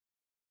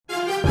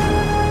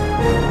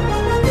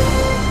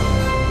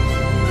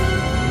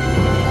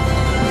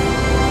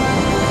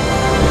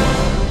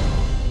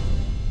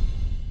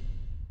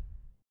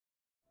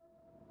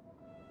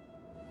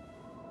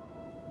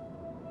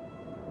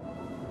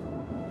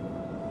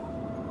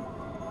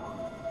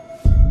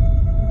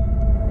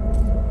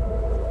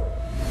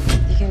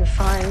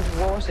find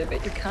water,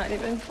 but you can't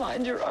even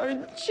find your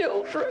own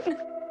children.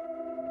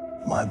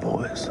 My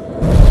boys.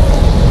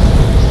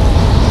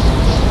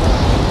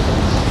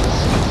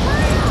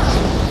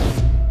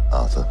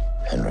 Arthur,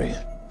 Henry,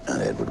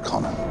 and Edward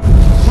Connor. All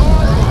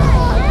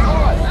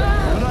right.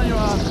 Well done, you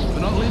are, for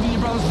not leaving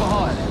your brothers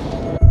behind.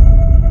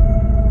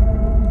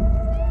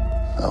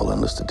 They all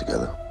enlisted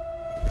together.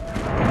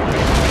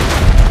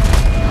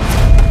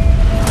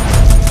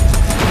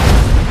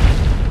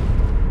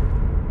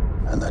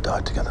 And they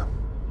died together.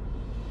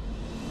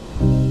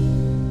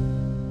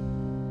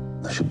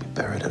 They should be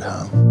buried at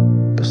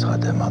home,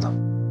 beside their mother.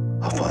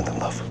 I'll find them,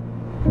 love.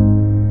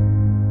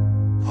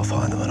 I'll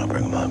find them and I'll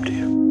bring them home to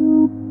you.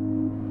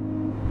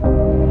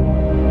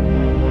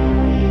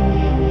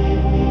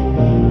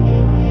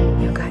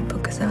 Your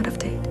guidebook is out of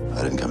date.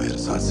 I didn't come here to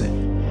sightsee.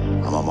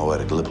 I'm on my way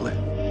to Gallipoli.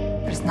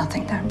 There's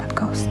nothing there but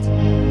ghosts.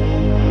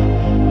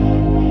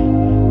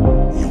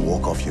 You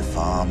walk off your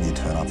farm, you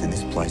turn up in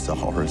this place, a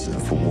horror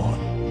reserve, for what?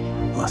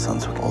 My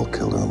sons were all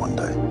killed in one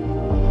day.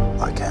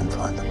 I can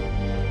find them.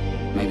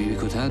 Maybe we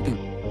could help him.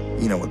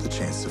 You know what the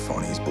chances of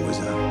finding his boys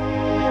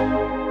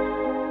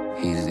are.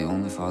 He is the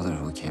only father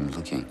who came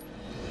looking.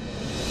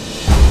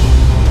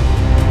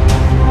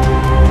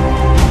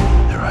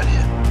 They're right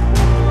here.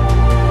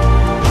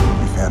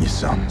 You found your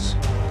sons,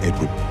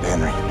 Edward,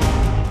 Henry.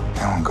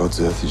 How on God's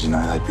earth did you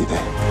know they'd be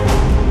there?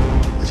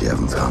 But you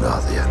haven't found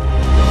Arthur yet.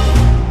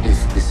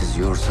 If this is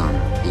your son,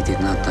 he did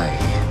not die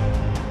here.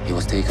 He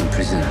was taken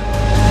prisoner.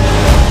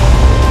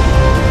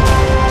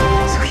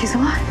 So he's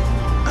alive.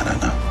 I don't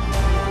know.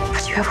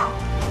 But you have hope.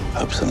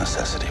 Hope's a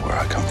necessity where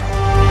I come from.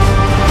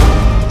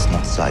 It's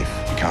not safe.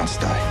 You can't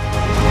stay.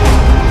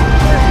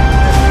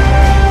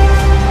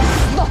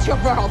 Not your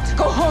world.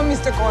 Go home,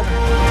 Mr. Gordon.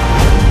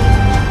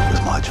 It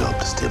was my job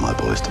to steer my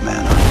boys to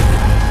manhood.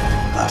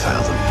 I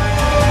failed them.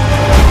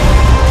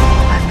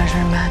 I measure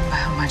a man by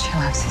how much he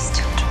loves his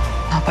children,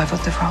 not by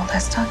what the world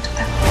has done to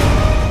them.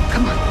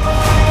 Come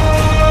on.